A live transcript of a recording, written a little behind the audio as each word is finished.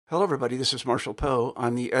Hello, everybody. This is Marshall Poe.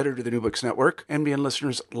 I'm the editor of the New Books Network. NBN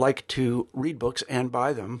listeners like to read books and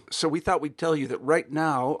buy them. So we thought we'd tell you that right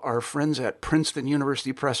now, our friends at Princeton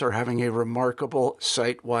University Press are having a remarkable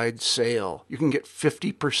site-wide sale. You can get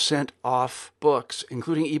 50% off books,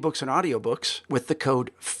 including ebooks and audiobooks, with the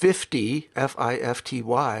code 50,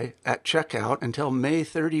 F-I-F-T-Y, at checkout until May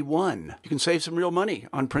 31. You can save some real money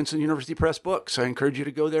on Princeton University Press books. I encourage you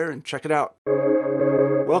to go there and check it out.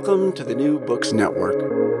 Welcome to the New Books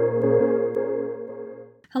Network.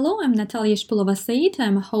 Hello, I'm Natalia Shpilova-Said.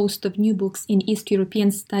 I'm a host of New Books in East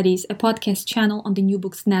European Studies, a podcast channel on the New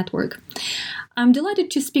Books Network. I'm delighted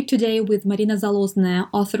to speak today with Marina Zaloznaya,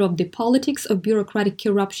 author of The Politics of Bureaucratic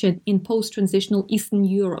Corruption in Post-Transitional Eastern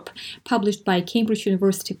Europe, published by Cambridge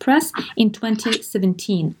University Press in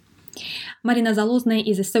 2017. Marina Zaloznaya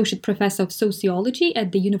is Associate Professor of Sociology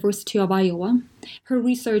at the University of Iowa. Her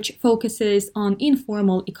research focuses on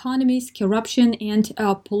informal economies, corruption, and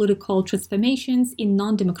political transformations in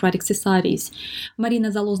non-democratic societies.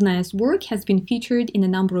 Marina Zaloznaya's work has been featured in a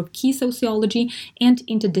number of key sociology and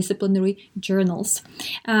interdisciplinary journals.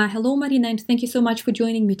 Hello, Marina, and thank you so much for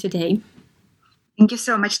joining me today. Thank you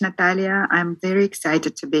so much, Natalia. I'm very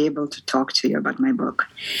excited to be able to talk to you about my book.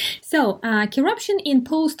 So, corruption in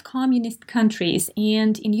post-communist countries,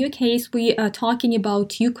 and in your case, we are talking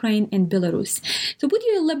about Ukraine and Belarus. So, would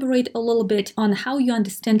you elaborate a little bit on how you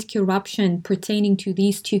understand corruption pertaining to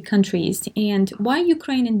these two countries, and why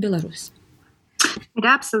Ukraine and Belarus?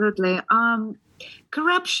 Absolutely.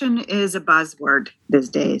 Corruption is a buzzword these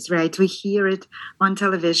days, right? We hear it on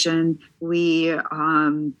television. We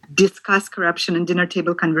discuss corruption in dinner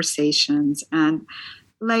table conversations. And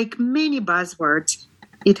like many buzzwords,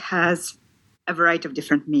 it has a variety of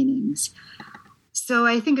different meanings. So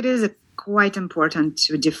I think it is quite important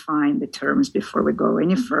to define the terms before we go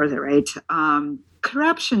any further, right?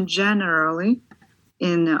 Corruption generally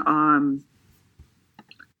in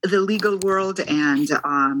the legal world and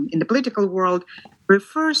in the political world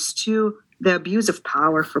refers to the abuse of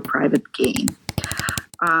power for private gain.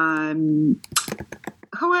 However,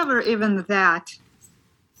 even that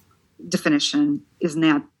definition is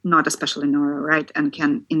not especially narrow, right, and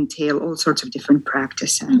can entail all sorts of different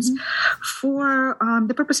practices. Mm-hmm. For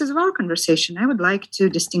the purposes of our conversation, I would like to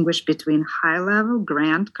distinguish between high-level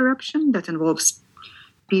grand corruption that involves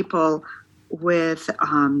people with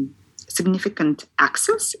significant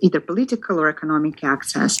access, either political or economic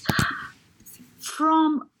access,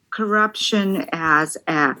 from corruption as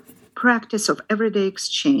a practice of everyday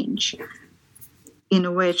exchange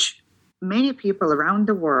in which many people around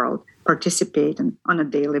the world participate on a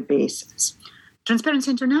daily basis. Transparency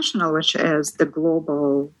International, which is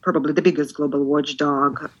probably the biggest global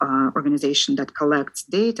watchdog organization that collects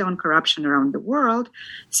data on corruption around the world,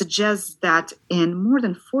 suggests that in more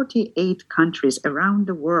than 48 countries around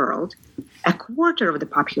the world, a quarter of the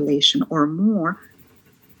population or more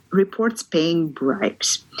reports paying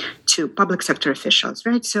bribes to public sector officials,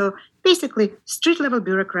 right? So basically, street-level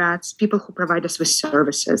bureaucrats, people who provide us with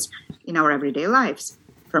services in our everyday lives,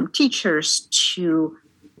 from teachers to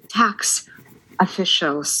tax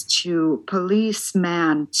officials to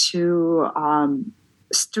policemen to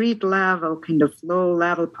street-level, kind of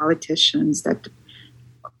low-level politicians that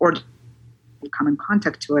or come in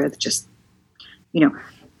contact with, just,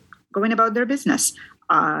 going about their business.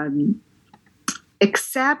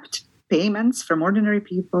 Accept payments from ordinary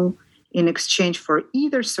people in exchange for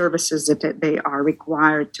either services that they are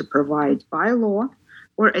required to provide by law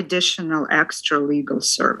or additional extra legal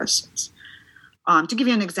services. To give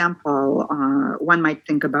you an example, one might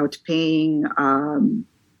think about paying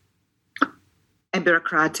a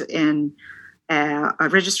bureaucrat in a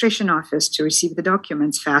registration office to receive the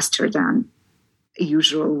documents faster than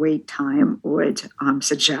usual wait time would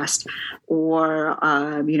suggest. Or,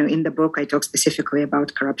 in the book, I talk specifically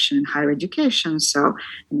about corruption in higher education. So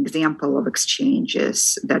an example of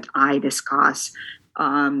exchanges that I discuss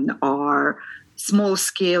are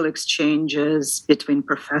small-scale exchanges between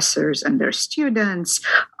professors and their students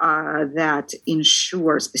that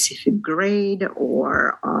ensure specific grade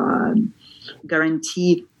or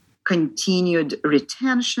guarantee continued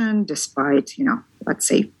retention despite, let's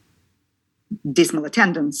say, dismal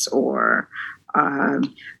attendance or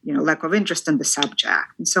lack of interest in the subject,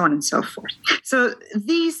 and so on and so forth. So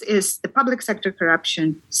this is the public sector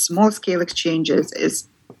corruption. Small-scale exchanges is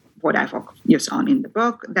what I focus on in the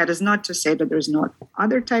book. That is not to say that there's not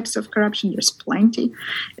other types of corruption. There's plenty.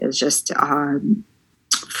 It's just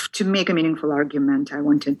to make a meaningful argument, I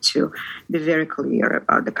wanted to be very clear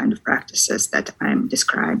about the kind of practices that I'm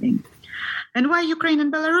describing. And why Ukraine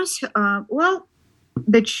and Belarus?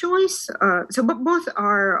 the choice, but both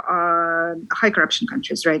are high corruption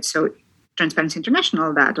countries, right? So Transparency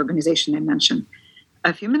International, that organization I mentioned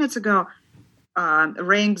a few minutes ago,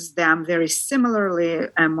 ranks them very similarly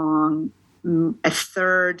among a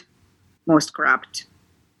third most corrupt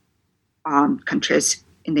countries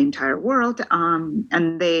in the entire world.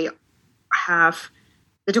 And the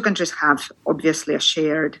two countries have obviously a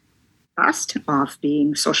shared past of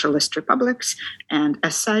being socialist republics, and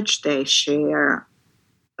as such, they share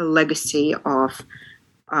a legacy of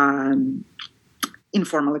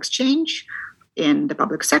informal exchange in the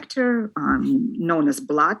public sector, known as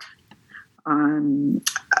blood.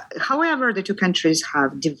 However, the two countries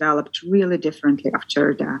have developed really differently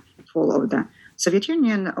after the fall of the Soviet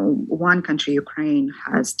Union. One country, Ukraine,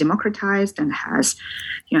 has democratized and has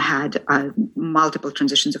had multiple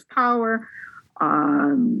transitions of power,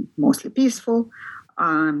 mostly peaceful.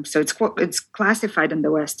 So it's classified in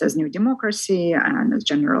the West as new democracy and is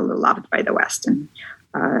generally loved by the West. And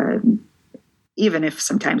even if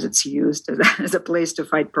sometimes it's used as a place to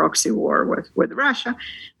fight proxy war with Russia.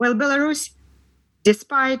 Well, Belarus,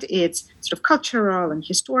 despite its sort of cultural and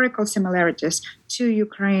historical similarities to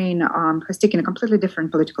Ukraine, has taken a completely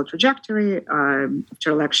different political trajectory after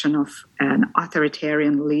election of an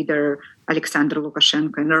authoritarian leader, Alexander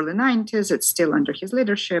Lukashenko, in the early 90s. It's still under his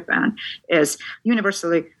leadership and is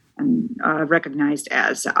universally recognized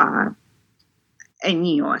as a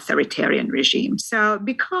neo-authoritarian regime. So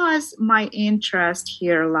because my interest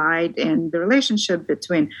here lied in the relationship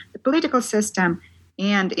between the political system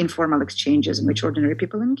and informal exchanges in which ordinary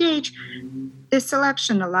people engage, this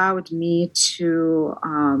selection allowed me to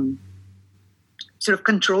sort of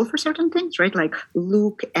control for certain things, right? Like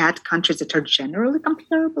look at countries that are generally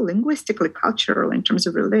comparable, linguistically, culturally, in terms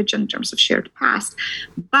of religion, in terms of shared past,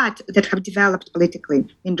 but that have developed politically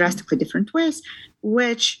in drastically different ways,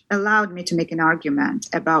 which allowed me to make an argument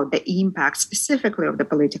about the impact specifically of the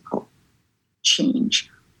political change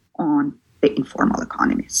on the informal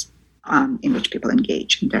economies in which people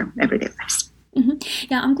engage in their everyday lives. Mm-hmm.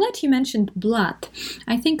 Yeah, I'm glad you mentioned blood.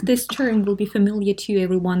 I think this term will be familiar to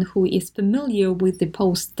everyone who is familiar with the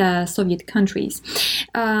post-Soviet countries.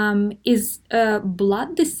 Is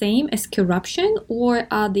blood the same as corruption, or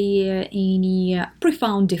are there any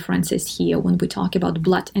profound differences here when we talk about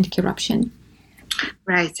blood and corruption?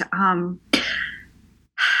 Right.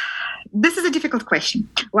 This is a difficult question.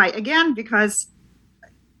 Why? Again, because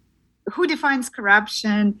who defines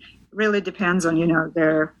corruption really depends on,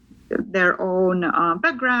 their own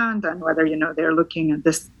background and whether, they're looking at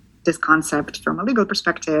this concept from a legal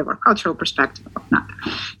perspective or cultural perspective or not.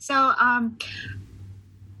 So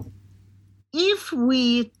if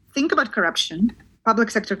we think about corruption, public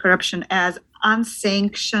sector corruption, as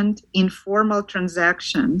unsanctioned informal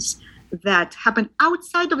transactions that happen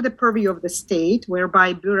outside of the purview of the state,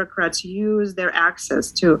 whereby bureaucrats use their access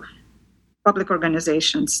to public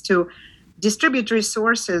organizations to distribute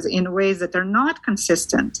resources in ways that are not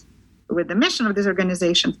consistent with the mission of these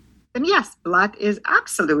organizations, then yes, blood is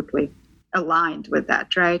absolutely aligned with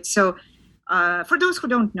that, right? So for those who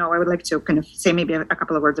don't know, I would like to kind of say maybe a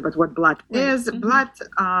couple of words about what blood is. Mm-hmm. Blood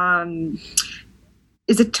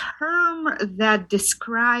is a term that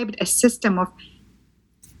described a system of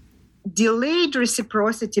delayed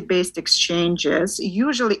reciprocity-based exchanges,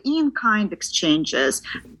 usually in-kind exchanges,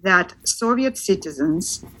 that Soviet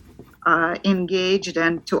citizens engaged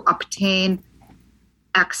in to obtain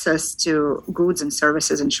access to goods and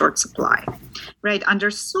services in short supply, right?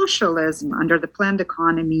 Under socialism, under the planned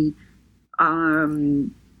economy, the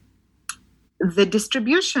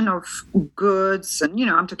distribution of goods, and,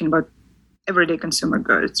 I'm talking about everyday consumer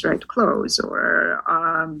goods, right? Clothes or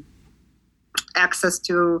access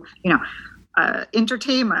to,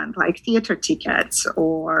 entertainment like theater tickets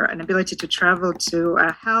or an ability to travel to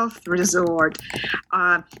a health resort.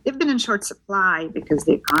 They've been in short supply because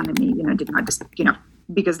the economy, did not just,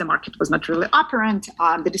 because the market was not really operant.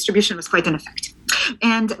 The distribution was quite ineffective.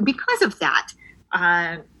 And because of that,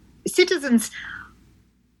 citizens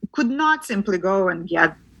could not simply go and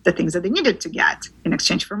get the things that they needed to get in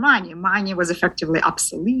exchange for money. Money was effectively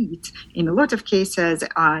obsolete in a lot of cases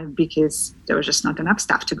because there was just not enough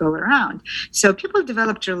stuff to go around. So people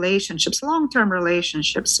developed relationships, long-term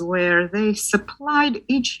relationships, where they supplied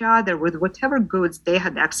each other with whatever goods they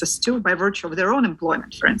had access to by virtue of their own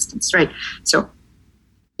employment, for instance, right? So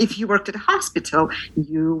if you worked at a hospital,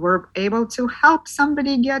 you were able to help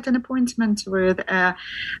somebody get an appointment with a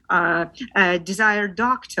desired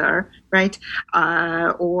doctor, right?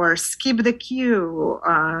 Or skip the queue,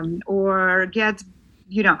 or get,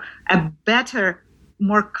 a better,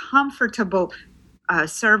 more comfortable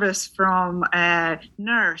service from a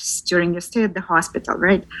nurse during your stay at the hospital,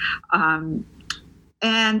 right?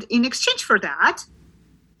 And in exchange for that,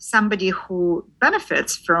 somebody who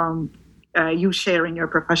benefits from you sharing your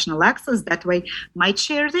professional access that way might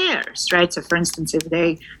share theirs, right? So, for instance, if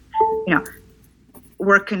they,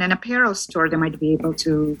 work in an apparel store, they might be able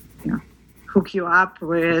to, hook you up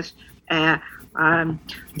with a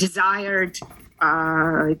desired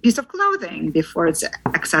piece of clothing before it's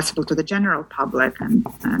accessible to the general public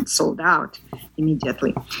and sold out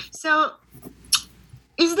immediately. So,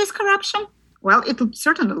 is this corruption? Well, it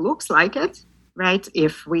certainly looks like it, right?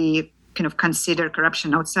 If we kind of consider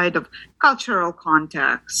corruption outside of cultural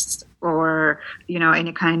context or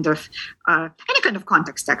any kind of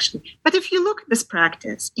context, actually. But if you look at this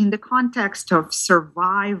practice in the context of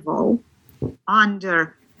survival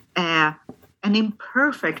under an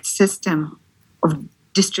imperfect system of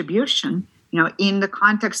distribution, in the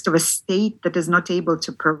context of a state that is not able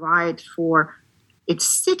to provide for its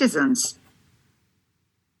citizens,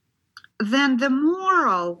 then the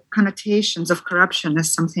moral connotations of corruption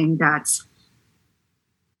is something that's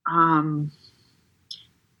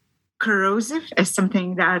corrosive, as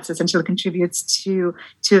something that essentially contributes to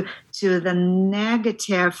the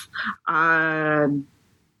negative,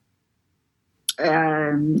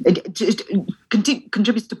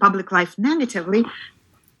 contributes to public life negatively.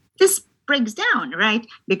 This breaks down, right?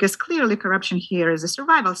 Because clearly corruption here is a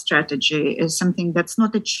survival strategy, is something that's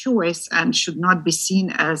not a choice and should not be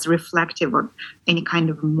seen as reflective of any kind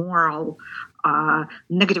of moral,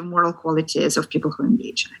 negative moral qualities of people who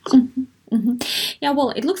engage in it. Mm-hmm. Mm-hmm. Yeah,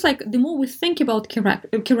 well, it looks like the more we think about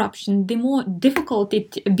corruption, the more difficult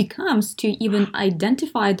it becomes to even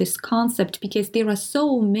identify this concept, because there are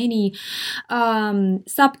so many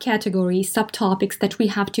subcategories, subtopics that we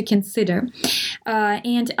have to consider.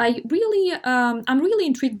 And I'm really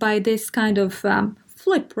intrigued by this kind of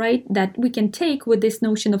flip, right, that we can take with this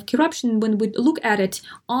notion of corruption when we look at it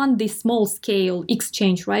on the small scale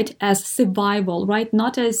exchange, right, as survival, right,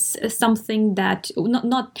 not as something that,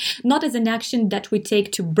 not as an action that we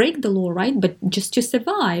take to break the law, right, but just to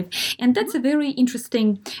survive. And that's a very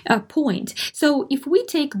interesting point. So if we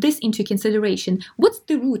take this into consideration, what's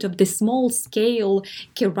the root of the small scale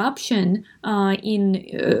corruption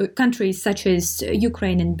in countries such as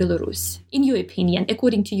Ukraine and Belarus, in your opinion,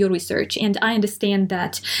 according to your research? And I understand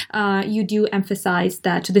that you do emphasize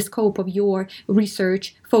that the scope of your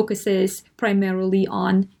research focuses primarily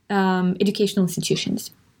on educational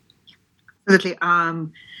institutions. Absolutely.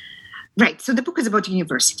 Right. So the book is about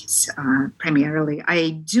universities primarily.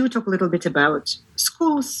 I do talk a little bit about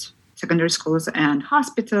schools, secondary schools, and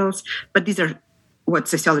hospitals, but these are what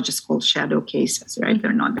sociologists call shadow cases, right? Mm-hmm.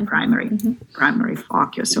 They're not the primary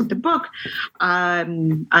focus of the book.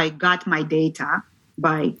 I got my data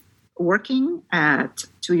by working at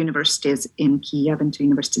 2 universities in Kiev and 2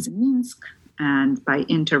 universities in Minsk, and by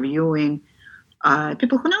interviewing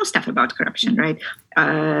people who know stuff about corruption, right?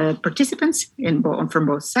 Participants from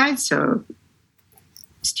both sides, so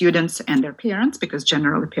students and their parents, because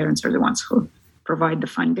generally parents are the ones who provide the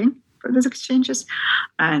funding for those exchanges,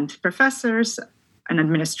 and professors and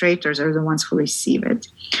administrators are the ones who receive it,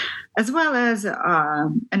 as well as a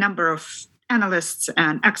number of analysts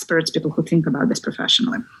and experts, people who think about this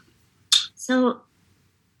professionally. So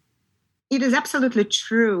it is absolutely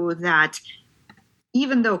true that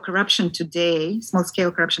even though corruption today,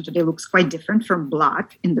 small-scale corruption today, looks quite different from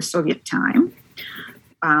blood in the Soviet time,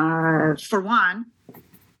 for one,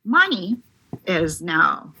 money is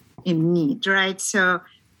now in need, right? So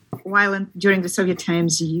while during the Soviet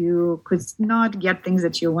times you could not get things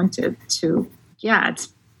that you wanted to get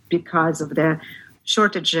because of the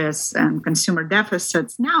shortages and consumer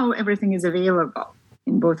deficits, now everything is available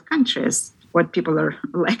in both countries. What people are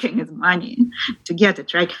lacking is money to get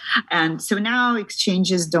it, right? And so now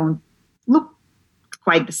exchanges don't look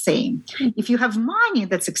quite the same. If you have money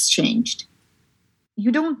that's exchanged,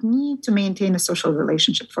 you don't need to maintain a social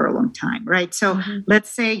relationship for a long time, right? So let's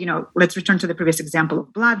say, let's return to the previous example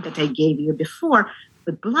of blood that I gave you before.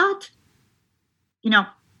 With blood,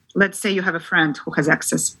 let's say you have a friend who has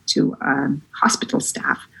access to hospital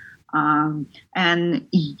staff. And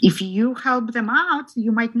if you help them out,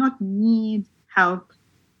 you might not need help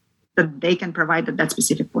that they can provide at that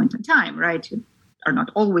specific point in time, right? You are not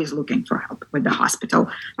always looking for help with the hospital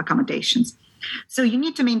accommodations. So you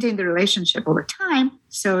need to maintain the relationship over time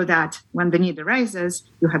so that when the need arises,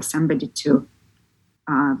 you have somebody to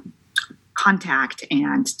contact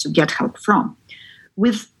and to get help from.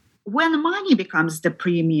 When money becomes the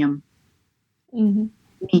premium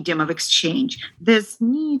medium of exchange, this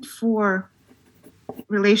need for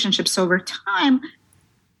relationships over time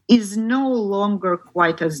is no longer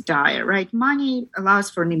quite as dire, right? Money allows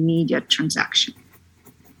for an immediate transaction.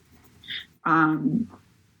 That's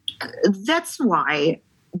why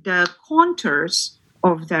the contours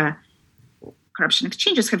of the corruption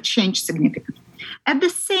exchanges have changed significantly. At the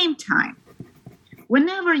same time,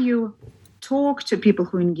 whenever you talk to people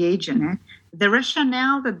who engage in it, the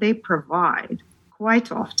rationale that they provide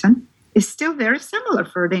quite often is still very similar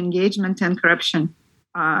for the engagement in corruption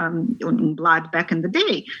in blood back in the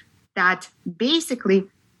day. That basically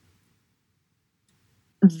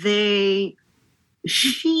they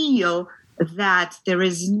feel that there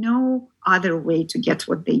is no other way to get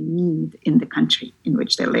what they need in the country in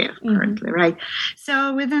which they live currently, right?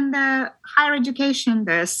 So within the higher education,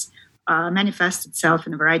 this manifests itself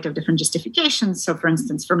in a variety of different justifications. So, for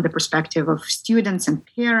instance, from the perspective of students and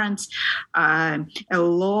parents, a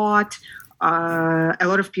lot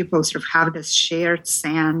of people sort of have this shared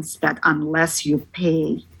sense that unless you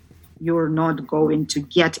pay, you're not going to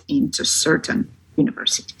get into certain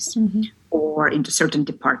universities or into certain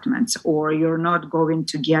departments, or you're not going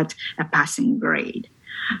to get a passing grade.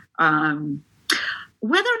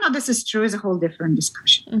 Whether or not this is true is a whole different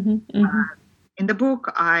discussion. In the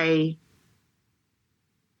book, I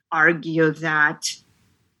argue that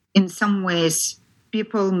in some ways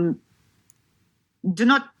people do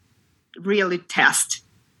not really test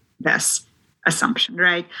this assumption,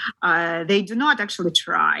 right? They do not actually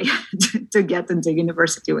try to get into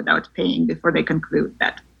university without paying before they conclude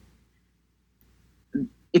that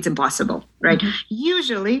it's impossible, right?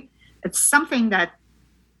 Usually, it's something that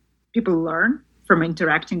people learn from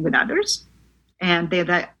interacting with others, and they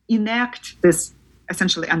enact this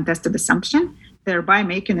essentially untested assumption, thereby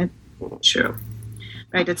making it true,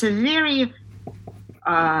 right? It's a very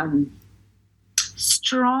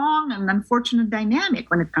strong and unfortunate dynamic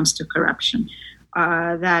when it comes to corruption,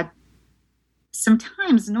 that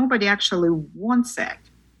sometimes nobody actually wants it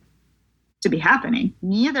to be happening,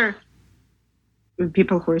 neither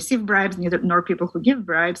people who receive bribes, nor people who give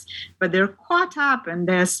bribes, but they're caught up in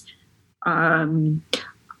this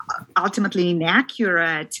ultimately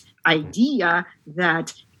inaccurate idea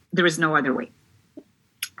that there is no other way.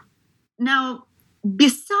 Now,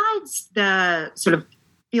 besides the sort of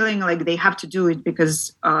feeling like they have to do it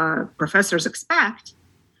because professors expect,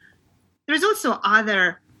 there's also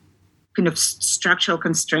other kind of structural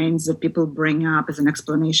constraints that people bring up as an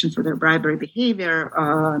explanation for their bribery behavior.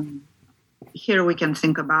 Here we can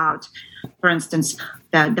think about, for instance,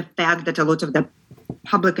 the fact that a lot of the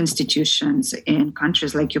public institutions in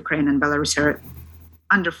countries like Ukraine and Belarus are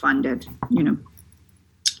underfunded.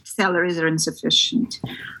 Salaries are insufficient,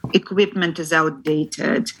 equipment is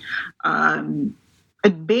outdated.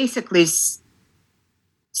 Basically,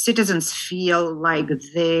 citizens feel like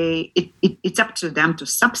it's up to them to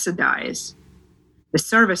subsidize the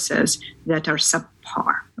services that are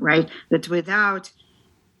subpar, right? That without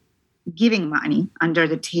giving money under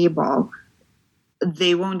the table,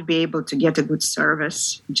 they won't be able to get a good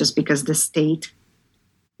service just because the state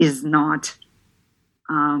is not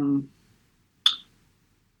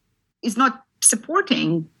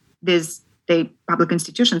supporting these public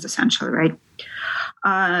institutions, essentially, right?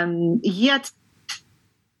 Yet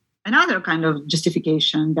another kind of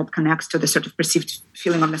justification that connects to the sort of perceived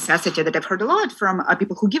feeling of necessity that I've heard a lot from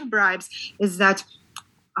people who give bribes is that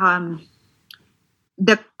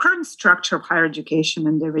the current structure of higher education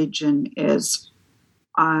in the region is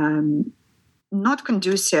not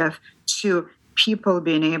conducive to people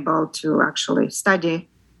being able to actually study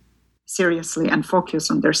seriously and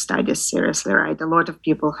focus on their studies seriously, right? A lot of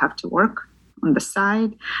people have to work on the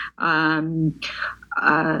side, and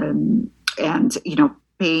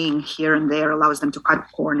paying here and there allows them to cut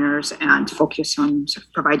corners and focus on sort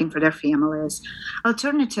of providing for their families.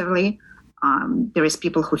 Alternatively, there is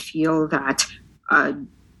people who feel that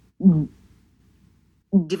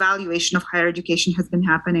devaluation of higher education has been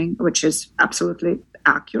happening, which is absolutely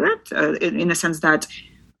accurate in a sense that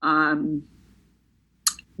the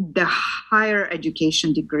higher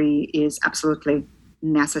education degree is absolutely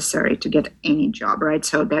necessary to get any job, right?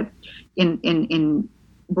 So that in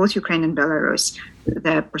both Ukraine and Belarus,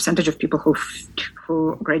 the percentage of people who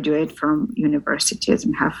graduate from universities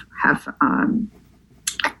and have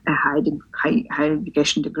a higher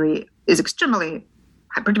education degree is extremely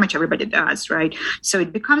high. Pretty much everybody does, right? So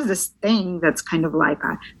it becomes this thing that's kind of like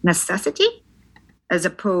a necessity, as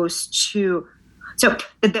opposed to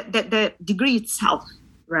the degree itself,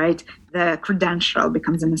 right? The credential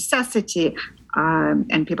becomes a necessity,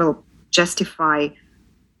 and people justify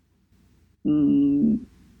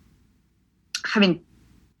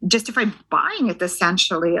buying it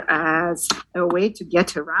essentially as a way to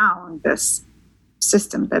get around this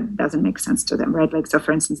system that doesn't make sense to them, right? Like, so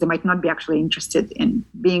for instance, they might not be actually interested in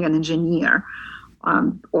being an engineer.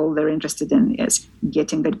 All they're interested in is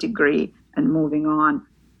getting the degree and moving on,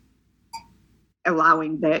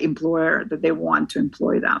 allowing the employer that they want to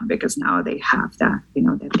employ them because now they have that,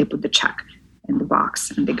 that they put the check in the box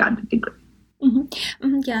and they got the degree.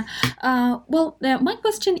 Yeah. My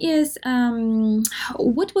question is,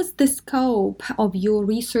 what was the scope of your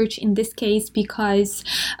research in this case? Because,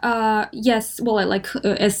 as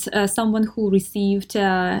someone who received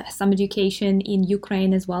some education in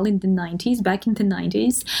Ukraine as well in the 90s, back in the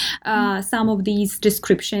 90s, some of these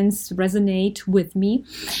descriptions resonate with me.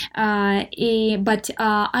 But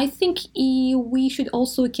I think we should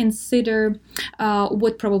also consider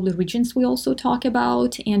what probably regions we also talk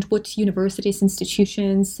about and what universities,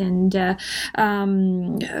 institutions, and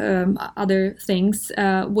other things.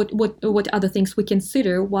 What other things we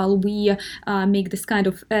consider while we make this kind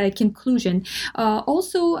of conclusion.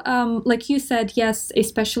 Also, like you said, yes,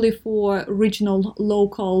 especially for regional,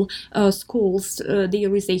 local schools,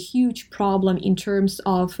 there is a huge problem in terms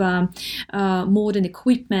of modern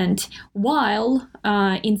equipment. While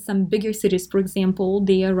in some bigger cities, for example,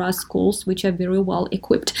 there are schools which are very well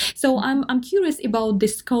equipped. So I'm curious about the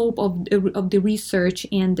scope of the research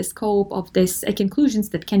and the scope of these conclusions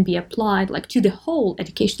that can be applied to the whole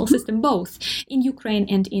educational system, both in Ukraine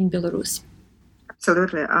and in Belarus.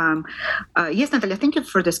 Absolutely. Yes, Natalia, thank you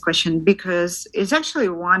for this question, because it's actually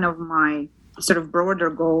one of my sort of broader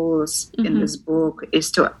goals in this book is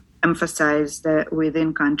to emphasize the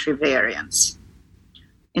within-country variance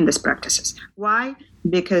in these practices. Why?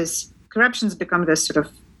 Because corruption has become this sort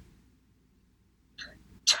of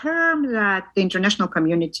term that the international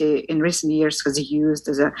community in recent years has used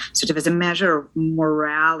as a measure of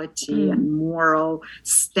morality and moral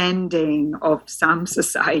standing of some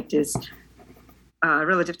societies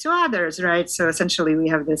relative to others, right? So essentially we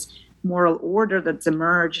have this moral order that's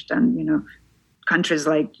emerged, and countries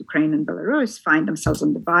like Ukraine and Belarus find themselves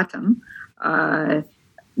on the bottom.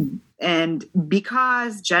 And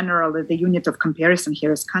because generally the unit of comparison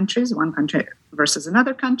here is countries, one country versus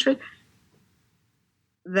another country,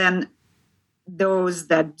 then those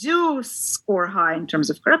that do score high in terms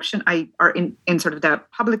of corruption are in sort of the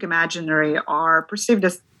public imaginary are perceived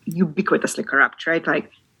as ubiquitously corrupt, right?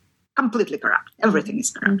 Like completely corrupt. Everything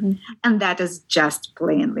is corrupt. And that is just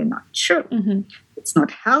plainly not true. It's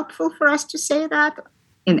not helpful for us to say that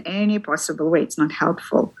in any possible way. It's not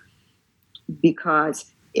helpful because,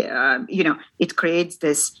 it creates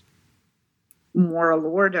this moral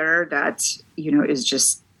order that, is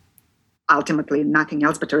just ultimately nothing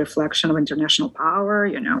else but a reflection of international power.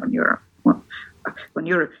 When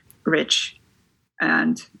you're rich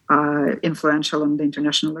and influential in the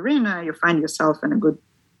international arena, you find yourself in a good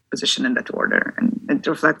position in that order, and it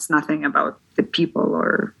reflects nothing about the people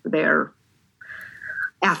or their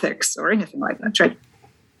ethics or anything like that, right?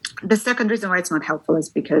 The second reason why it's not helpful is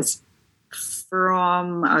because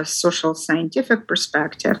from a social scientific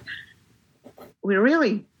perspective, we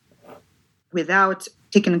really, without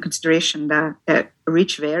taking into consideration the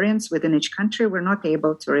rich variance within each country, we're not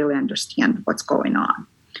able to really understand what's going on.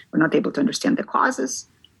 We're not able to understand the causes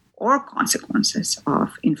or consequences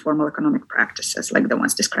of informal economic practices like the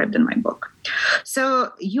ones described in my book.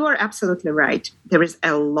 So you are absolutely right. There is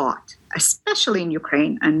a lot, especially in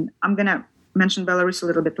Ukraine, and I'm going to mention Belarus a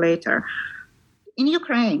little bit later. In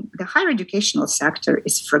Ukraine, the higher educational sector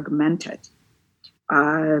is fragmented.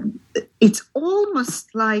 It's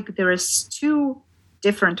almost like there is two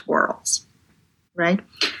different worlds, right?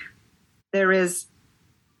 There is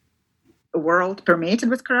a world permeated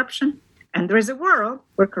with corruption, and there is a world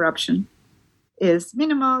where corruption is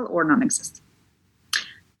minimal or non-existent.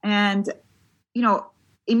 And,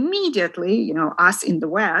 immediately, us in the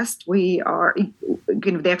West, we are,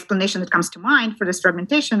 the explanation that comes to mind for this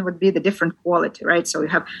fragmentation would be the different quality, right? So we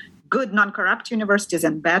have good non-corrupt universities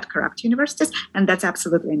and bad corrupt universities, and that's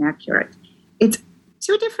absolutely inaccurate. It's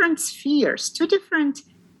two different spheres, two different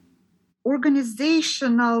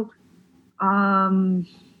organizational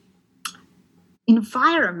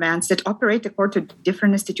environments that operate according to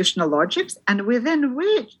different institutional logics, and within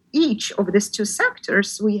which each of these two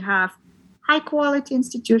sectors, we have high-quality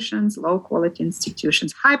institutions, low-quality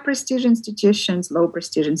institutions, high-prestige institutions,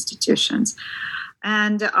 low-prestige institutions.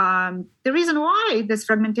 And the reason why this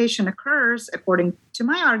fragmentation occurs, according to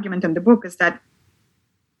my argument in the book, is that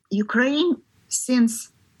Ukraine,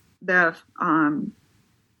 since the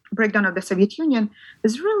breakdown of the Soviet Union,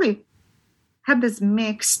 has really had this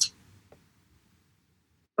mixed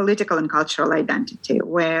political and cultural identity,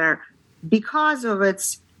 where because of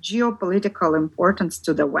its geopolitical importance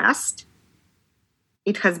to the West,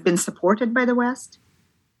 it has been supported by the West.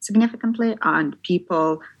 significantly, and Ukrainian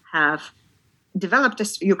people have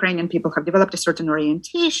developed a certain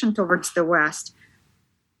orientation towards the West.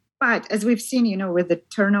 But as we've seen, with the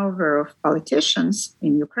turnover of politicians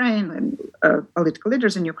in Ukraine and political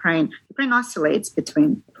leaders in Ukraine oscillates between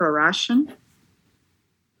pro-Russian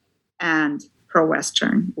and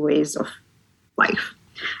pro-Western ways of life.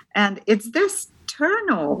 And it's this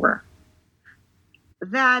turnover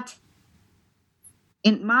that,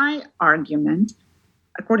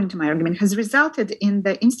 according to my argument, has resulted in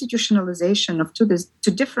the institutionalization of two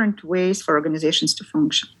different ways for organizations to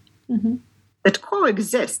function. Mm-hmm. That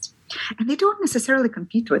coexist, and they don't necessarily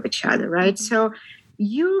compete with each other, right? Mm-hmm. So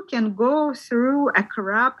you can go through a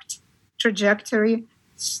corrupt trajectory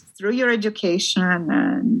through your education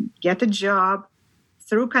and get a job,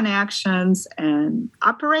 through connections, and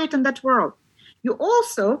operate in that world. You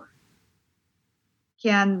also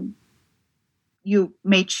you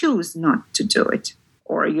may choose not to do it,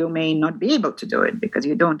 or you may not be able to do it because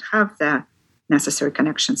you don't have the necessary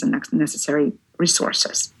connections and necessary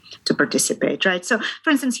resources to participate, right? So, for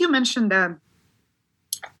instance, you mentioned the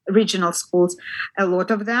regional schools. A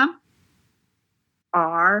lot of them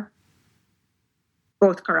are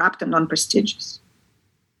both corrupt and non-prestigious.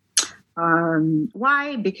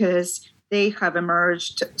 Why? Because they have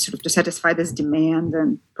emerged sort of to satisfy this demand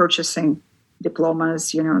and purchasing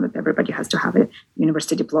diplomas, that everybody has to have a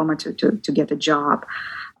university diploma to get a job.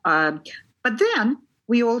 But then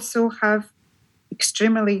we also have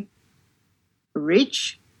extremely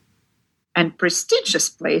rich and prestigious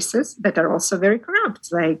places that are also very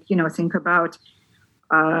corrupt. Like, think about,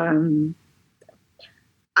 I'm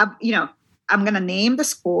going to name the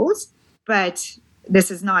schools, but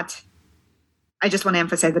this is not, I just want to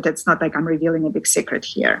emphasize that it's not like I'm revealing a big secret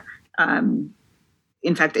here.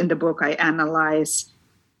 In fact, in the book, I analyze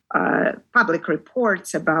public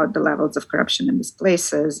reports about the levels of corruption in these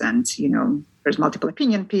places. And, there's multiple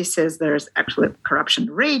opinion pieces. There's actually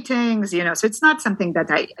corruption ratings, so it's not something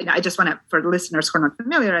that I just want to, for the listeners who are not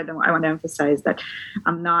familiar, I want to emphasize that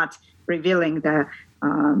I'm not revealing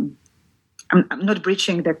I'm not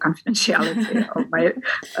breaching the confidentiality of my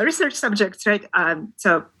research subjects, right?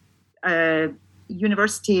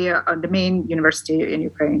 University, the main university in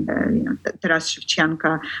Ukraine, the Taras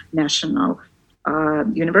Shevchenko National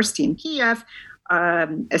University in Kiev,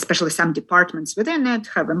 especially some departments within it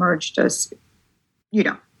have emerged as,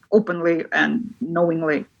 openly and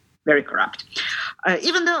knowingly very corrupt.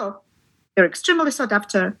 Even though they're extremely sought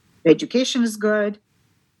after, the education is good.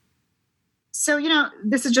 So,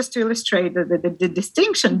 this is just to illustrate the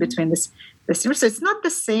distinction between this. So it's not the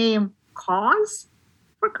same cause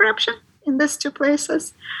for corruption in these two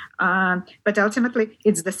places, but ultimately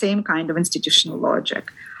it's the same kind of institutional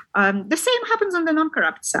logic. The same happens on the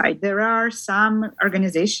non-corrupt side. There are some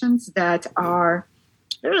organizations that are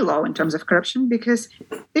very low in terms of corruption because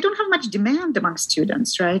they don't have much demand among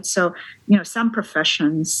students, right? So, some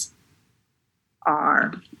professions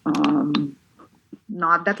are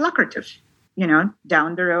not that lucrative.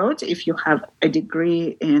 Down the road, if you have a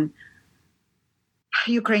degree in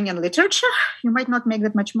Ukrainian literature, you might not make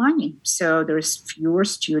that much money. So there's fewer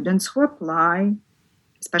students who apply,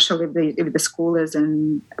 especially if the school is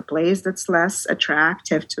in a place that's less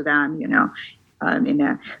attractive to them, in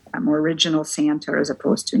a more regional center as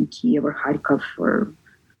opposed to in Kiev or Kharkov or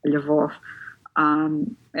Lvov.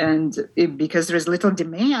 Because there's little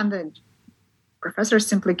demand, and professors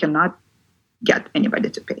simply cannot get anybody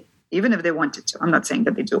to pay, even if they wanted to. I'm not saying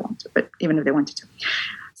that they do want to, but even if they wanted to.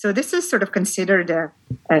 So this is sort of considered a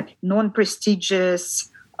non-prestigious,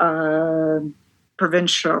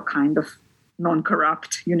 provincial kind of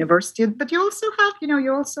non-corrupt university. But you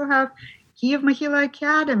also have Kiev Mohyla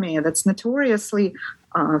Academy that's notoriously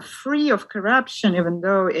free of corruption, even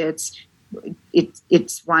though it's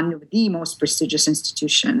one of the most prestigious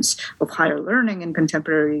institutions of higher learning in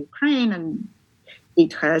contemporary Ukraine, and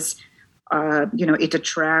it has, it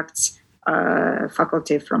attracts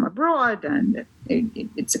faculty from abroad, and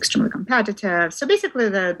it's extremely competitive. So basically,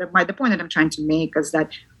 the point that I'm trying to make is that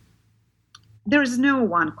there is no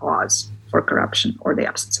one cause for corruption or the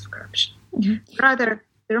absence of corruption. Mm-hmm. Rather,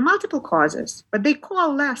 there are multiple causes, but they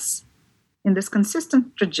coalesce in this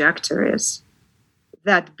consistent trajectories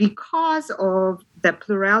that, because of the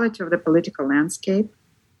plurality of the political landscape,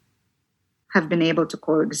 have been able to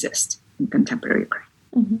coexist in contemporary Ukraine.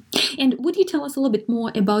 Mm-hmm. And would you tell us a little bit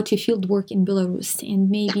more about your fieldwork in Belarus? And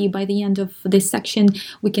maybe by the end of this section,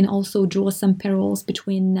 we can also draw some parallels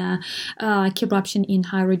between corruption in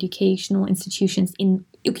higher educational institutions in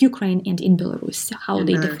Ukraine and in Belarus. How are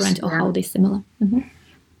they different or how are they similar? Mm-hmm.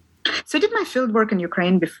 So I did my fieldwork in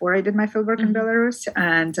Ukraine before I did my fieldwork in Belarus.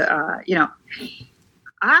 And,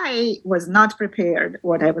 I was not prepared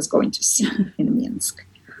what I was going to see in Minsk.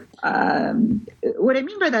 What I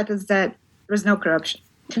mean by that is that there was no corruption,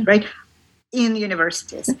 right? In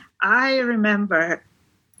universities. I remember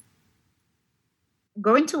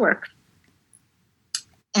going to work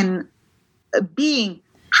and being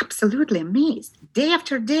absolutely amazed. Day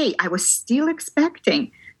after day, I was still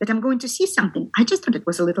expecting that I'm going to see something. I just thought it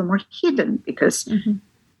was a little more hidden because,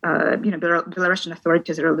 Belarusian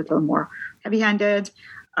authorities are a little more heavy-handed.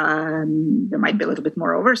 There might be a little bit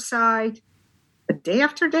more oversight. But day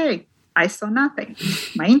after day, I saw nothing.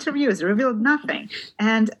 My interviews revealed nothing.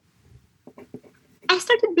 And I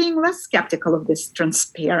started being less skeptical of this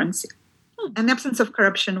transparency and absence of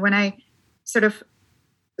corruption when I sort of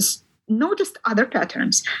noticed other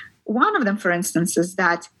patterns. One of them, for instance, is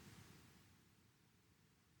that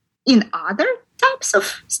in other types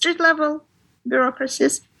of street-level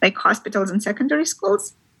bureaucracies, like hospitals and secondary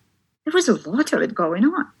schools, there was a lot of it going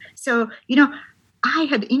on. So, I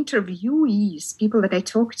had interviewees, people that I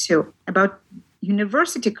talked to about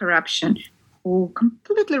university corruption, who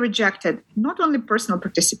completely rejected not only personal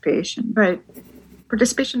participation, but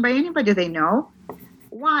participation by anybody they know,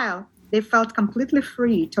 while they felt completely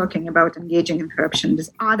free talking about engaging in corruption in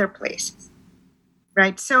other places,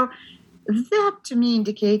 right? So that to me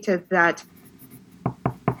indicated that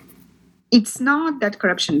it's not that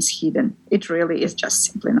corruption is hidden. It really is just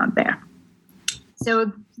simply not there.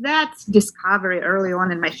 So that discovery early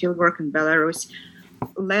on in my fieldwork in Belarus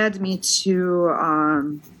led me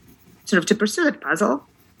to to pursue that puzzle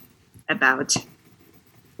about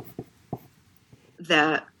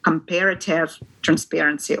the comparative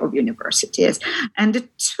transparency of universities. And it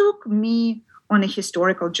took me on a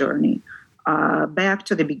historical journey back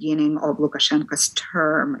to the beginning of Lukashenko's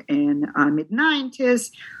term in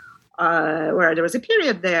mid-90s, where there was a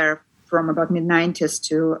period there from about mid-90s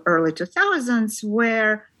to early 2000s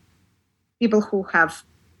where people who have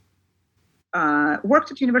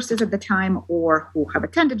worked at universities at the time or who have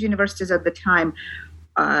attended universities at the time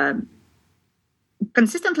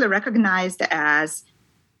consistently recognized as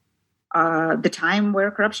the time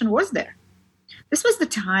where corruption was there. This was the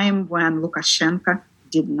time when Lukashenko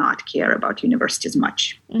did not care about universities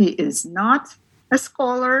much. He is not a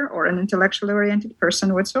scholar or an intellectually oriented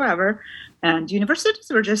person whatsoever, and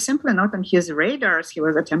universities were just simply not on his radars. He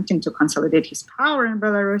was attempting to consolidate his power in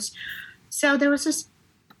Belarus. So there was this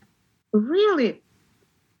really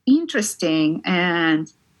interesting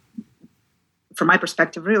and, from my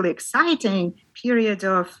perspective, really exciting period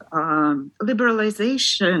of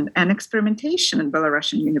liberalization and experimentation in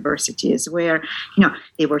Belarusian universities, where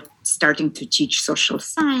they were starting to teach social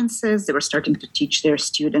sciences, they were starting to teach their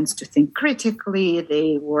students to think critically,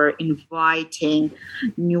 they were inviting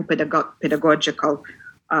new pedagogical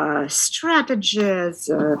strategies,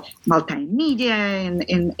 multimedia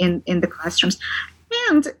in the classrooms,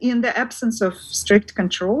 and in the absence of strict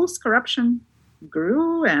controls, corruption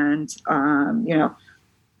grew and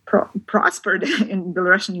prospered in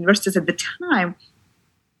Belarusian universities at the time.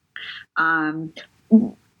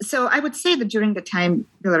 So I would say that during the time,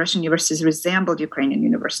 Belarusian universities resembled Ukrainian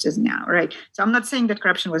universities now, right? So I'm not saying that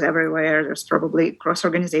corruption was everywhere. There's probably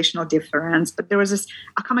cross-organizational difference, but there was this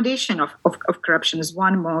accommodation of corruption as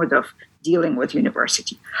one mode of dealing with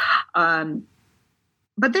university.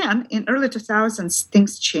 But then in early 2000s,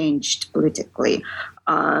 things changed politically.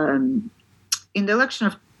 In the election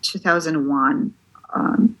of 2001,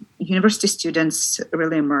 university students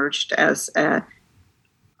really emerged as a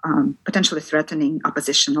potentially threatening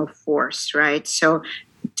oppositional force, right? So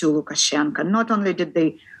to Lukashenko, not only did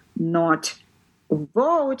they not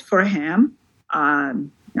vote for him,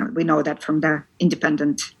 we know that from the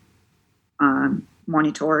independent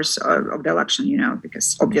monitors of the election,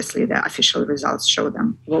 because obviously the official results show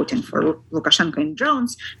them voting for Lukashenko in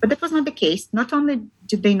drones, but that was not the case. Not only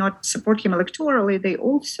did they not support him electorally, they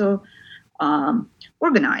also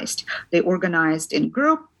organized. They organized in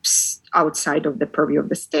groups outside of the purview of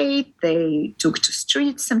the state. They took to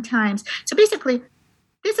streets sometimes. So basically,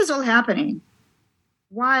 this is all happening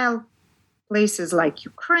while places like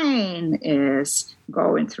Ukraine is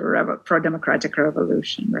going through a pro-democratic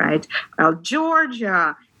revolution, right? While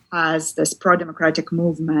Georgia has this pro-democratic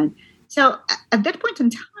movement. So at that point in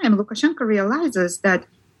time, Lukashenko realizes that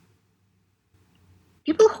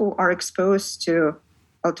people who are exposed to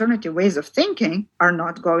alternative ways of thinking are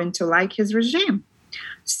not going to like his regime.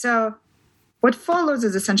 So what follows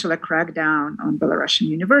is essentially a crackdown on Belarusian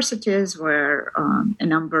universities, where a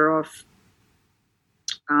number of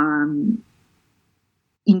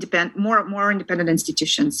more independent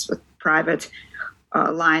institutions with private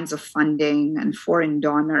lines of funding and foreign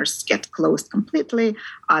donors get closed completely.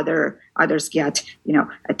 Others get,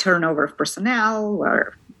 a turnover of personnel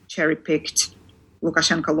where cherry-picked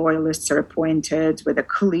Lukashenko loyalists are appointed with a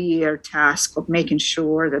clear task of making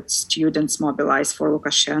sure that students mobilize for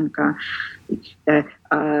Lukashenko.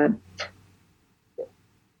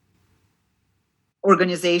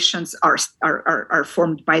 Organizations are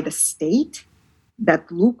formed by the state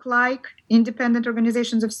that look like independent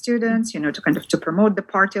organizations of students, to promote the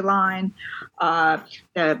party line.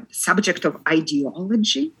 The subject of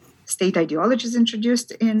ideology, state ideology, is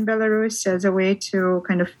introduced in Belarus as a way to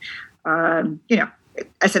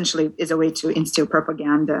essentially is a way to instill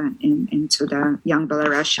propaganda into the young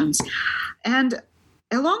Belarusians. And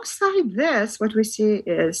alongside this, what we see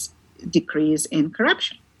is decrease in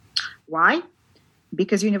corruption. Why?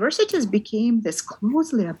 Because universities became this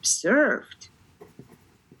closely observed,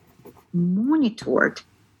 monitored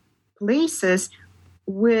places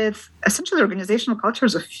with essentially organizational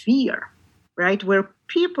cultures of fear, right? Where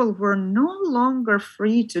people were no longer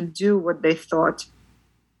free to do what they thought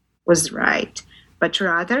was right, but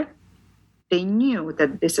rather they knew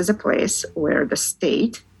that this is a place where the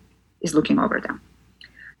state is looking over them.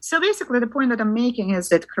 So basically, the point that I'm making is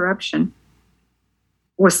that corruption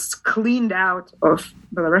was cleaned out of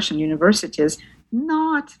Belarusian universities,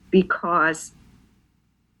 not because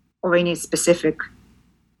of any specific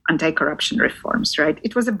anti-corruption reforms, right?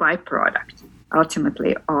 It was a byproduct,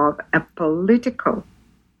 ultimately, of a political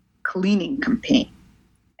cleaning campaign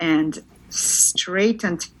and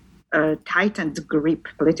straightened, tightened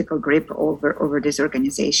political grip over these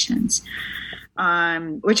organizations,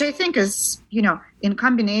 which I think is, in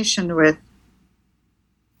combination with,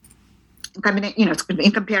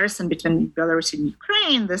 in comparison between Belarus and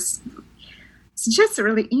Ukraine, this it's just a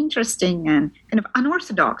really interesting and kind of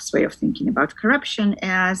unorthodox way of thinking about corruption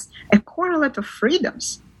as a correlate of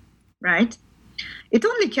freedoms, right? It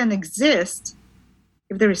only can exist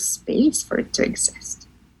if there is space for it to exist.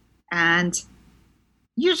 And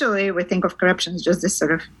usually we think of corruption as just this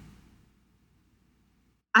sort of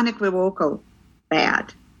unequivocal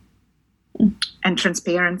bad, and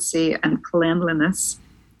transparency and cleanliness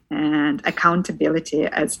and accountability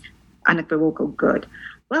as unequivocal good.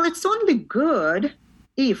 Well, it's only good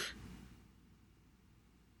if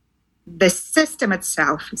the system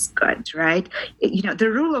itself is good, right? The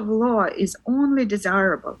rule of law is only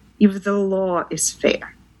desirable if the law is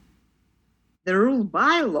fair. The rule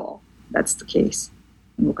by law, that's the case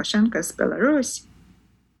in Lukashenko's Belarus,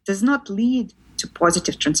 does not lead to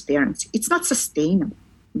positive transparency. It's not sustainable,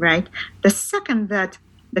 right? The second that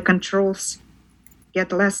the controls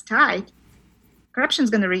get less tight, corruption is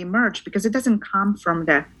going to reemerge because it doesn't come from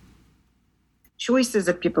the choices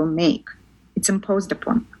that people make. It's imposed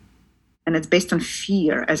upon. And it's based on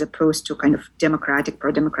fear as opposed to kind of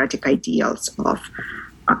pro-democratic ideals of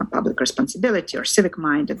public responsibility or civic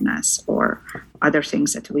mindedness or other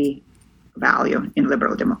things that we value in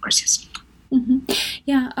liberal democracies. Mm-hmm.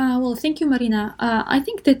 Yeah, well, thank you, Marina. I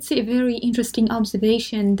think that's a very interesting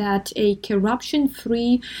observation that a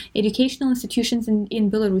corruption-free educational institutions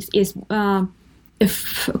in Belarus is a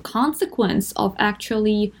consequence of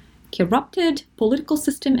actually corrupted political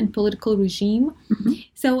system and political regime. Mm-hmm.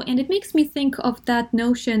 So, and it makes me think of that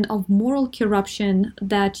notion of moral corruption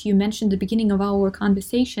that you mentioned at the beginning of our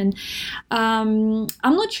conversation. I'm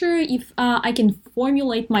not sure if I can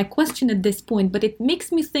formulate my question at this point, but it makes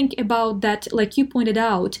me think about that, like you pointed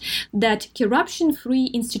out, that corruption-free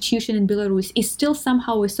institution in Belarus is still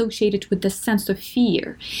somehow associated with the sense of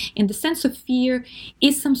fear. And the sense of fear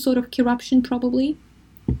is some sort of corruption, probably?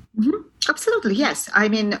 Mm-hmm. Absolutely, yes. I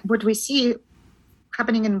mean, what we see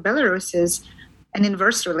happening in Belarus is an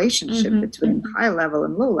inverse relationship between high-level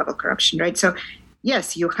and low-level corruption, right? So,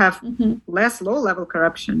 yes, you have less low-level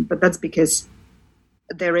corruption, but that's because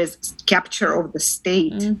there is capture of the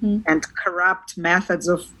state and corrupt methods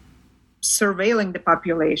of surveilling the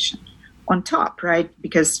population on top, right?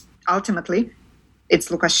 Because ultimately, it's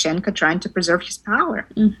Lukashenko trying to preserve his power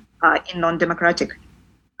in non-democratic,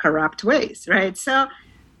 corrupt ways, right? So,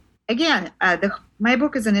 again, my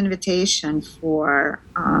book is an invitation for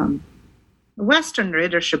Western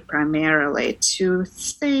readership primarily to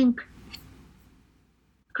think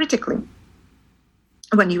critically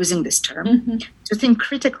when using this term, to think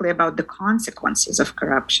critically about the consequences of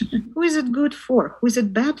corruption. Who is it good for? Who is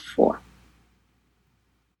it bad for?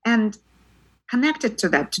 And connected to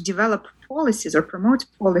that, to develop policies or promote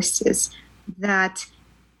policies that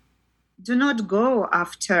do not go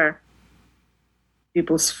after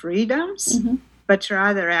people's freedoms, but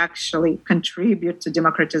rather actually contribute to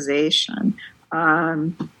democratization.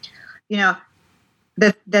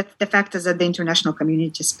 the fact is that the international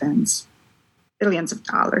community spends billions of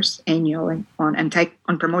dollars annually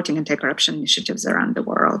on promoting anti-corruption initiatives around the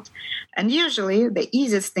world. And usually the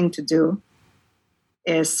easiest thing to do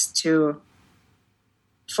is to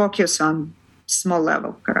focus on small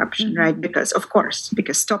level corruption, right? Because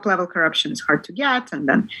top level corruption is hard to get, and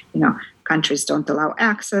then countries don't allow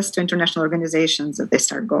access to international organizations if they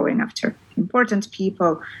start going after important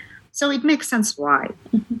people. So it makes sense why.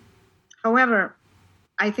 However,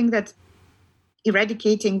 I think that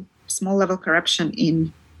eradicating small level corruption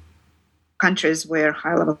in countries where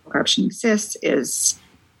high level corruption exists is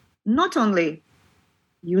not only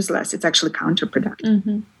useless, it's actually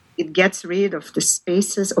counterproductive. It gets rid of the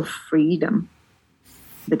spaces of freedom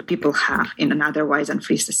that people have in an otherwise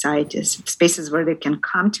unfree societies, spaces where they can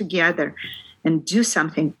come together and do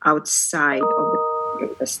something outside of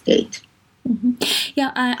the state.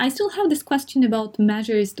 Yeah, I still have this question about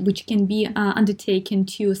measures which can be undertaken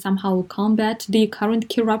to somehow combat the current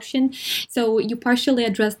corruption. So you partially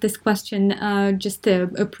addressed this question just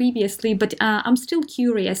previously, but I'm still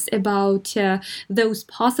curious about those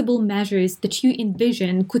possible measures that you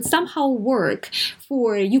envision could somehow work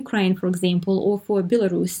for Ukraine, for example, or for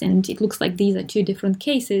Belarus. And it looks like these are two different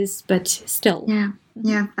cases, but still.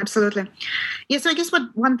 Yeah, absolutely. Yeah, so I guess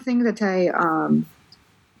one thing that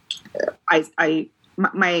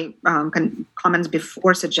my comments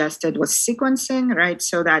before suggested was sequencing, right?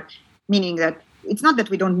 So that meaning that it's not that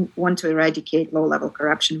we don't want to eradicate low-level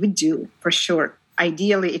corruption. We do, for sure.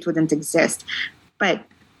 Ideally, it wouldn't exist, but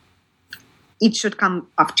it should come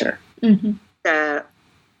after the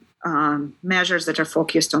measures that are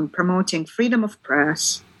focused on promoting freedom of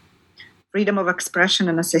press, freedom of expression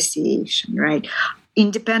and association, right?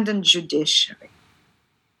 Independent judiciary,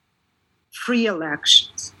 free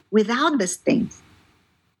elections. Without these things,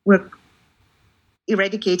 we're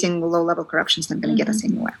eradicating low-level corruption is not going to get us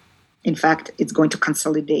anywhere. In fact, it's going to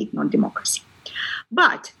consolidate non-democracy.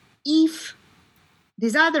 But if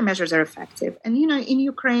these other measures are effective, and in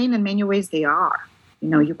Ukraine, in many ways, they are.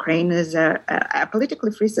 Ukraine is a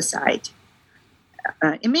politically free society,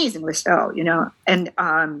 amazingly so. And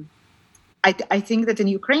I think that in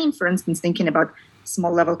Ukraine, for instance, thinking about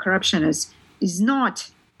small-level corruption is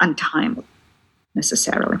not untimely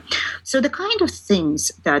necessarily. So the kind of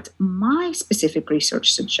things that my specific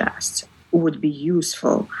research suggests would be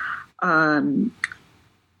useful, I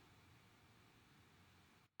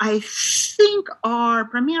think are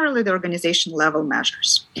primarily the organization level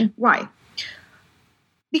measures. Why?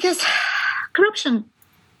 Because corruption,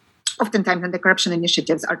 oftentimes anti-corruption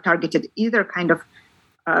initiatives are targeted either kind of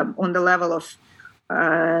on the level of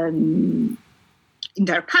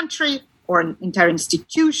entire country or entire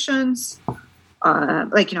institutions,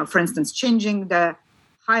 for instance, changing the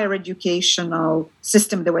higher educational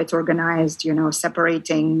system, the way it's organized,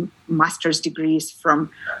 separating master's degrees from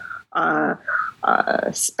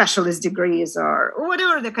specialist degrees or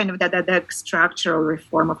whatever the kind of the structural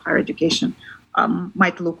reform of higher education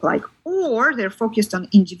might look like. Or they're focused on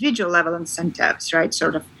individual level incentives, right?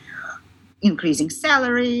 Sort of increasing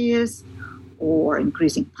salaries or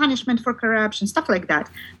increasing punishment for corruption, stuff like that.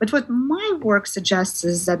 But what my work suggests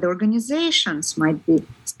is that the organizations might be,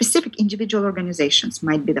 specific individual organizations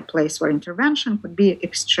might be the place where intervention could be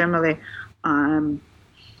extremely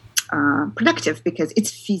productive because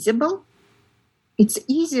it's feasible. It's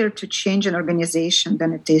easier to change an organization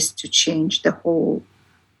than it is to change the whole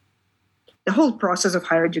process of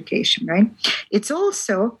higher education, right? It's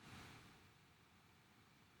also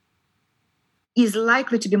is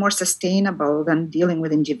likely to be more sustainable than dealing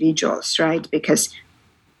with individuals, right? Because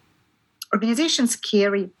organizations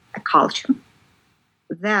carry a culture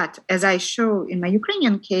that, as I show in my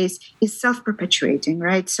Ukrainian case, is self-perpetuating,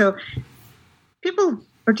 right? So people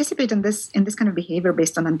participate in this kind of behavior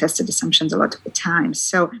based on untested assumptions a lot of the time.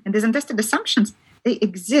 So, and these untested assumptions, they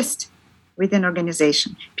exist within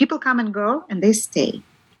organization. People come and go and they stay,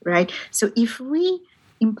 right? So if we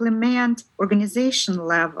implement organization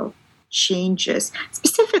level changes,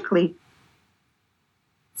 specifically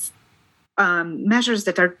measures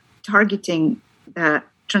that are targeting the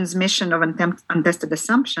transmission of untested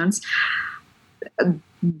assumptions,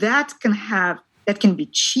 that can be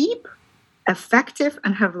cheap, effective,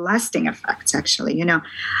 and have lasting effects, actually.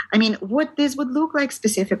 What this would look like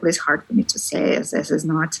specifically is hard for me to say, as this is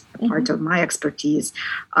not a part of my expertise.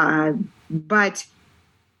 But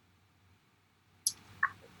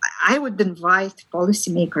I would invite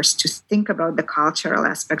policymakers to think about the cultural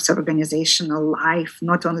aspects of organizational life,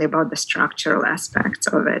 not only about the structural aspects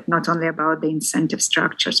of it, not only about the incentive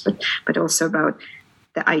structures, but also about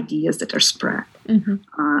the ideas that are spread.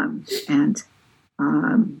 And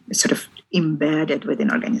sort of embedded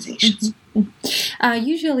within organizations.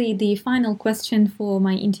 Usually the final question for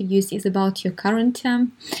my interviews is about your current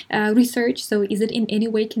research. So is it in any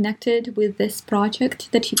way connected with this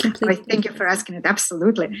project that you completed? Thank you for asking it.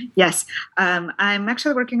 Absolutely. Yes. I'm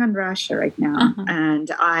actually working on Russia right now.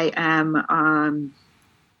 And I am,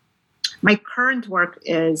 my current work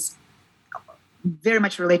is very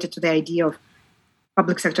much related to the idea of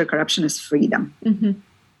public sector corruption as freedom.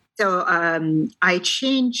 So I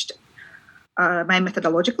changed my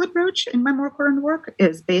methodological approach in my more current work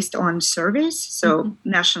is based on surveys. So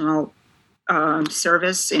national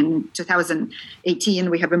surveys in 2018,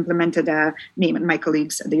 we have implemented me and my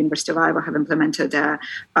colleagues at the University of Iowa have implemented a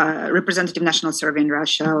representative national survey in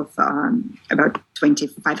Russia of about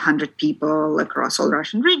 2,500 people across all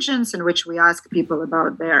Russian regions, in which we ask people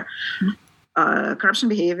about their corruption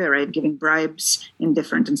behavior, right, giving bribes in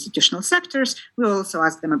different institutional sectors. We also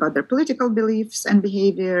ask them about their political beliefs and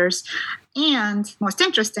behaviors. And most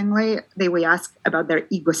interestingly, we ask about their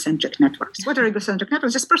egocentric networks. What are egocentric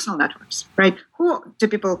networks? Just personal networks, right? Who do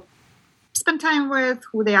people spend time with?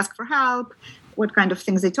 Who they ask for help? What kind of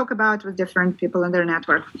things they talk about with different people in their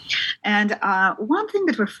network? And one thing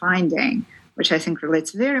that we're finding, which I think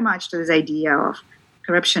relates very much to this idea of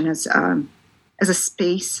corruption as a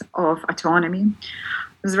space of autonomy,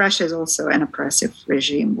 because Russia is also an oppressive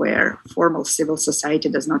regime where formal civil society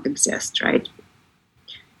does not exist, right?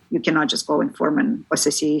 You cannot just go and form an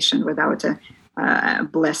association without a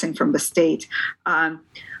blessing from the state.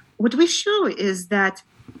 What we show is that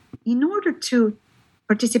in order to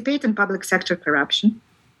participate in public sector corruption,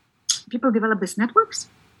 people develop these networks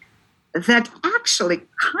that actually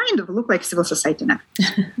kind of look like civil society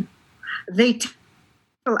networks. They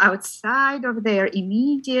outside of their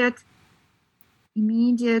immediate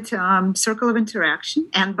circle of interaction,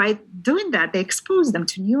 and by doing that, they expose them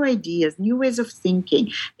to new ideas, new ways of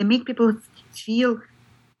thinking. They make people feel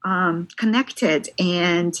connected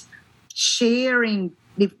and sharing.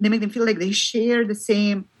 They make them feel like they share the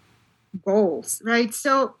same goals, right?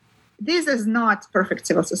 So this is not perfect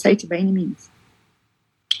civil society by any means,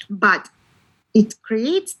 but it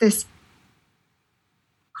creates this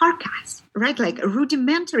carcass, right? Like a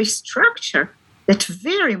rudimentary structure that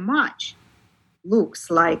very much looks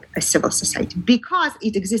like a civil society because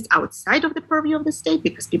it exists outside of the purview of the state,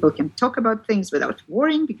 because people can talk about things without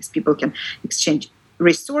worrying, because people can exchange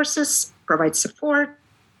resources, provide support,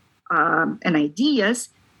 and ideas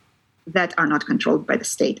that are not controlled by the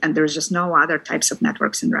state. And there's just no other types of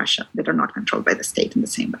networks in Russia that are not controlled by the state in the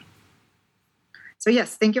same way. So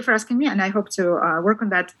yes, thank you for asking me, and I hope to work on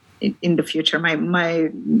that in the future.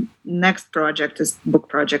 My next book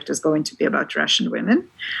project is going to be about Russian women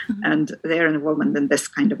and their involvement in this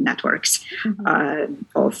kind of networks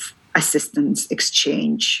of assistance,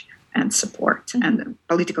 exchange, and support, and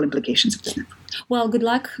political implications of this network. Well, good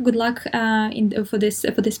luck for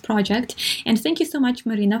this project, and thank you so much,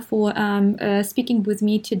 Marina, for speaking with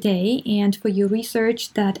me today and for your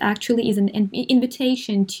research that actually is an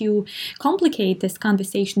invitation to complicate this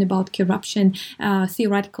conversation about corruption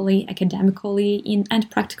theoretically, academically, and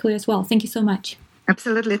practically as well. Thank you so much.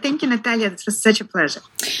 Absolutely. Thank you, Natalia. This was such a pleasure.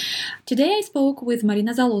 Today I spoke with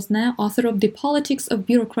Marina Zaloznaya, author of The Politics of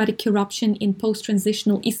Bureaucratic Corruption in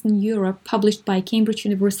Post-Transitional Eastern Europe, published by Cambridge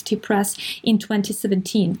University Press in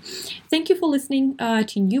 2017. Thank you for listening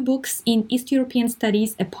to New Books in East European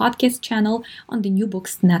Studies, a podcast channel on the New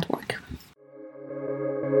Books Network.